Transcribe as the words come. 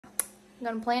I'm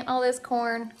gonna plant all this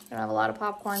corn. I'm gonna have a lot of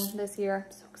popcorn this year.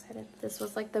 I'm so excited. This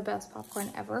was like the best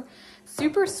popcorn ever.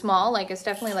 Super small, like it's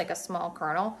definitely like a small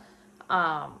kernel.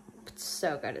 It's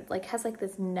so good. It like has like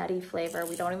this nutty flavor.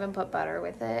 We don't even put butter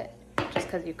with it just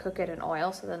because you cook it in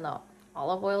oil. So then the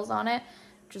olive oil's on it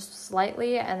just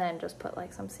slightly and then just put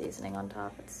like some seasoning on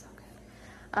top. It's so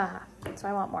good. So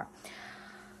I want more.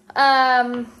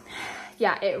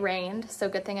 Yeah, it rained. So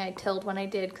good thing I tilled when I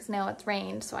did because now it's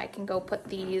rained. So I can go put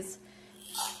these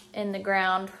in the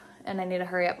ground and I need to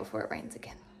hurry up before it rains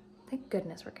again. Thank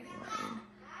goodness we're getting rain.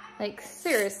 Like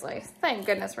seriously, thank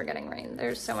goodness we're getting rain.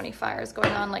 There's so many fires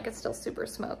going on, like it's still super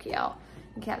smoky out.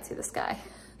 You can't see the sky,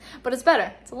 but it's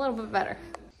better. It's a little bit better.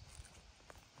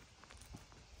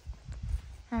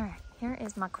 All right, here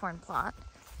is my corn plot.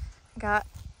 Got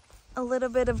a little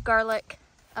bit of garlic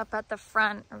up at the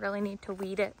front. I really need to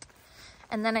weed it.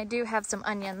 And then I do have some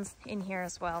onions in here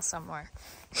as well somewhere.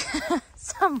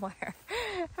 Somewhere.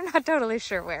 I'm not totally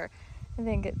sure where. I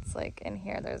think it's like in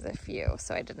here there's a few,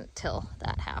 so I didn't till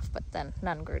that half, but then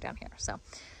none grew down here. So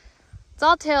it's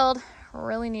all tilled.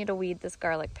 Really need to weed this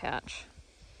garlic patch.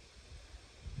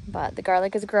 But the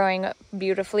garlic is growing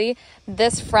beautifully.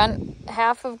 This front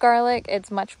half of garlic,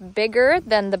 it's much bigger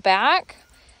than the back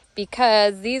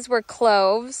because these were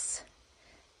cloves.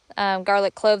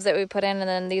 Garlic cloves that we put in, and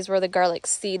then these were the garlic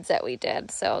seeds that we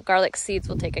did. So garlic seeds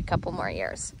will take a couple more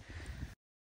years.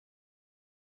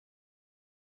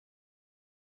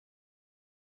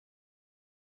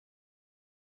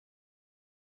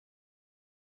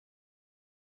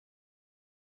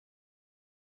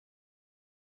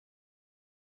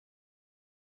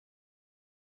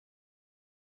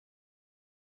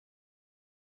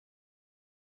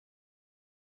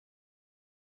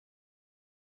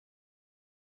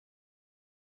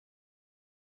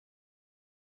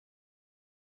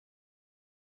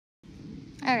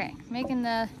 Okay, making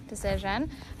the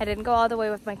decision. I didn't go all the way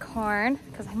with my corn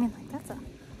because I mean, like that's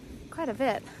quite a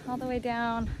bit, all the way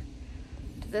down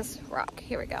to this rock.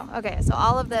 Here we go. Okay, so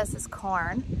all of this is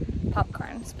corn,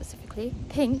 popcorn specifically,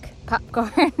 pink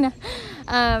popcorn.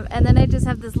 And then I just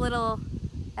have this little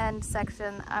end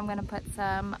section. I'm gonna put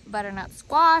some butternut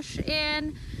squash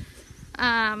in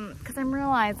because I'm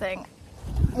realizing,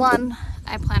 one,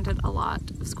 I planted a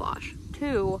lot of squash.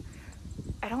 Two,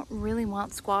 I don't really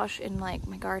want squash in like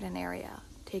my garden area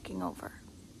taking over.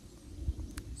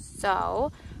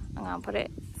 So I'm gonna put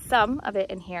some of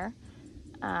it in here.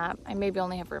 I maybe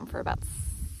only have room for about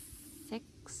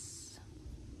 6,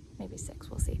 maybe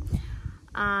 6, we'll see.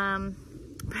 But I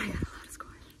got a lot of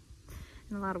squash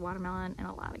and a lot of watermelon and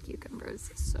a lot of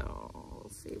cucumbers. So we'll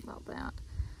see about that.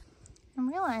 I'm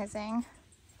realizing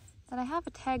that I have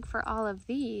a tag for all of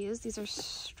these. These are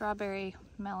strawberry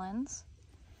melons.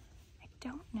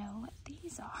 Don't know what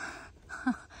these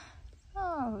are.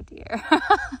 Oh dear.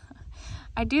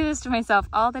 I do this to myself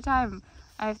all the time.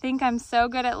 I think I'm so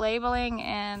good at labeling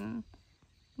and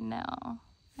no,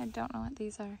 I don't know what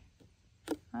these are.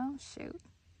 Oh shoot.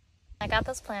 I got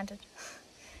those planted.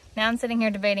 Now I'm sitting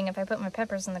here debating if I put my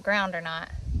peppers in the ground or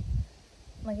not.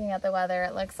 Looking at the weather,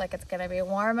 it looks like it's gonna be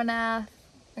warm enough.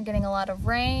 We're getting a lot of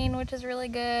rain, which is really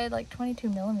good, like 22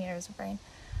 millimeters of rain.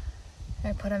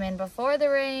 I put them in before the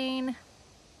rain.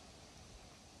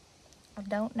 I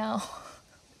don't know.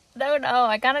 I don't know.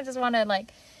 I kind of just want to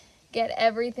like get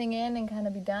everything in and kind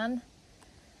of be done.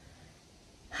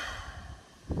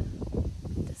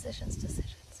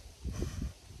 Decisions.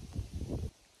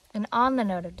 And on the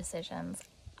note of decisions,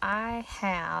 I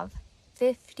have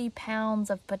 50 pounds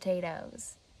of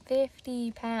potatoes.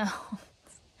 50 pounds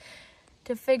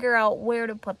to figure out where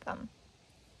to put them.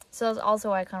 So that's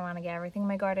also why I kind of want to get everything in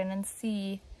my garden and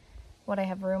see what I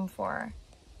have room for.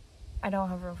 I don't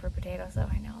have room for potatoes though,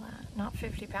 I know that. Not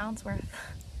 50 pounds worth.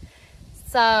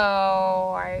 So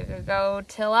I could go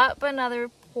till up another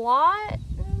plot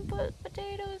and put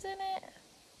potatoes in it.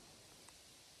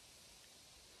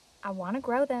 I want to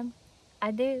grow them.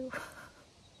 I do.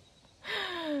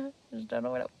 Just don't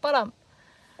know where to put them.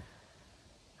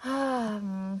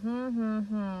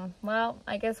 Well,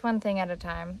 I guess one thing at a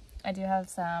time. I do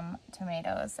have some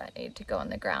tomatoes that need to go in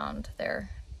the ground. They're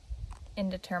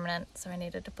indeterminate, so I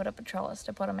needed to put up a trellis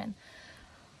to put them in.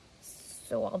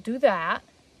 So I'll do that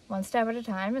one step at a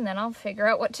time, and then I'll figure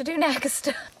out what to do next.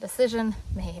 Decision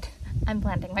made. I'm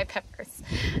planting my peppers.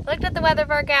 Looked at the weather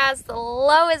forecast. The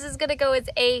lowest is gonna go is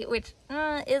 8, which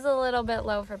is a little bit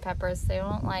low for peppers. They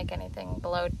won't like anything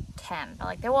below 10.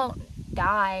 Like they won't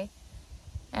die,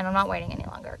 and I'm not waiting any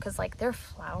longer because like they're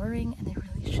flowering and they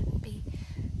really shouldn't be.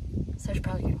 So I should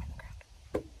probably get them in the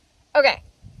ground. Okay.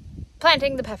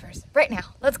 Planting the peppers right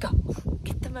now. Let's go.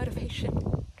 Get the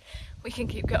motivation. we can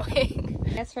keep going. I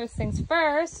guess first things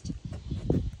first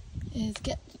is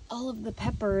get all of the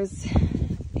peppers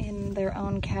in their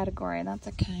own category. That's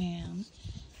a cayenne.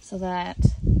 So that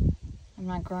I'm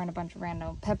not growing a bunch of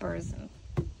random peppers and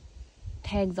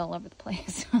tags all over the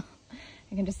place.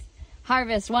 I can just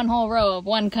harvest one whole row of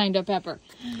one kind of pepper.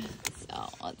 So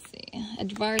let's see. A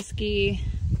Jaworski.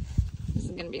 This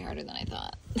is gonna be harder than I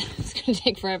thought. It's gonna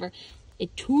take forever. A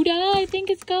Tuda, I think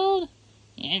it's called.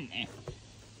 Yeah.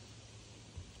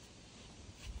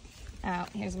 Oh,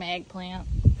 here's my eggplant.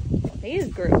 These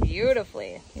grew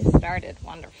beautifully. These started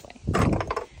wonderfully.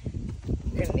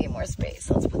 We're gonna need more space.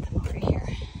 Let's put them over here.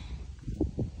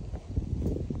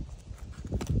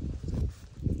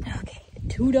 Okay,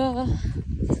 Tuda.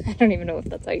 I don't even know if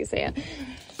that's how you say it.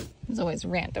 There's always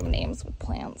random names with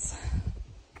plants.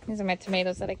 These are my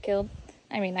tomatoes that I killed.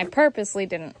 I mean, I purposely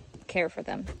didn't care for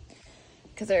them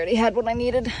because I already had what I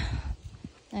needed.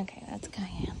 Okay, that's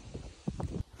cayenne.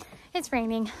 It's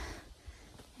raining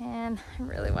and I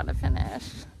really want to finish,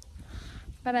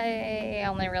 but I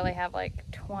only really have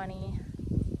like 20,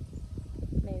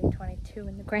 maybe 22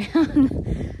 in the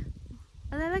ground.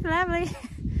 But they look lovely.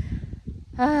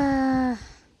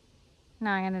 No,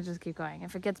 I'm gonna just keep going.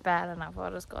 If it gets bad enough, I'll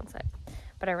just go inside.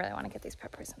 But I really want to get these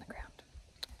peppers in the ground.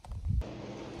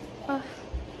 Oh,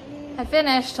 I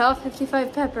finished all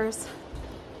 55 peppers.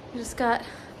 I just got,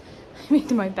 I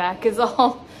mean, my back is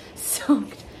all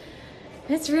soaked.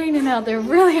 It's raining out there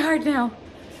really hard now.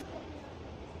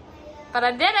 But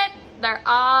I did it. They're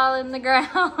all in the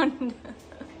ground.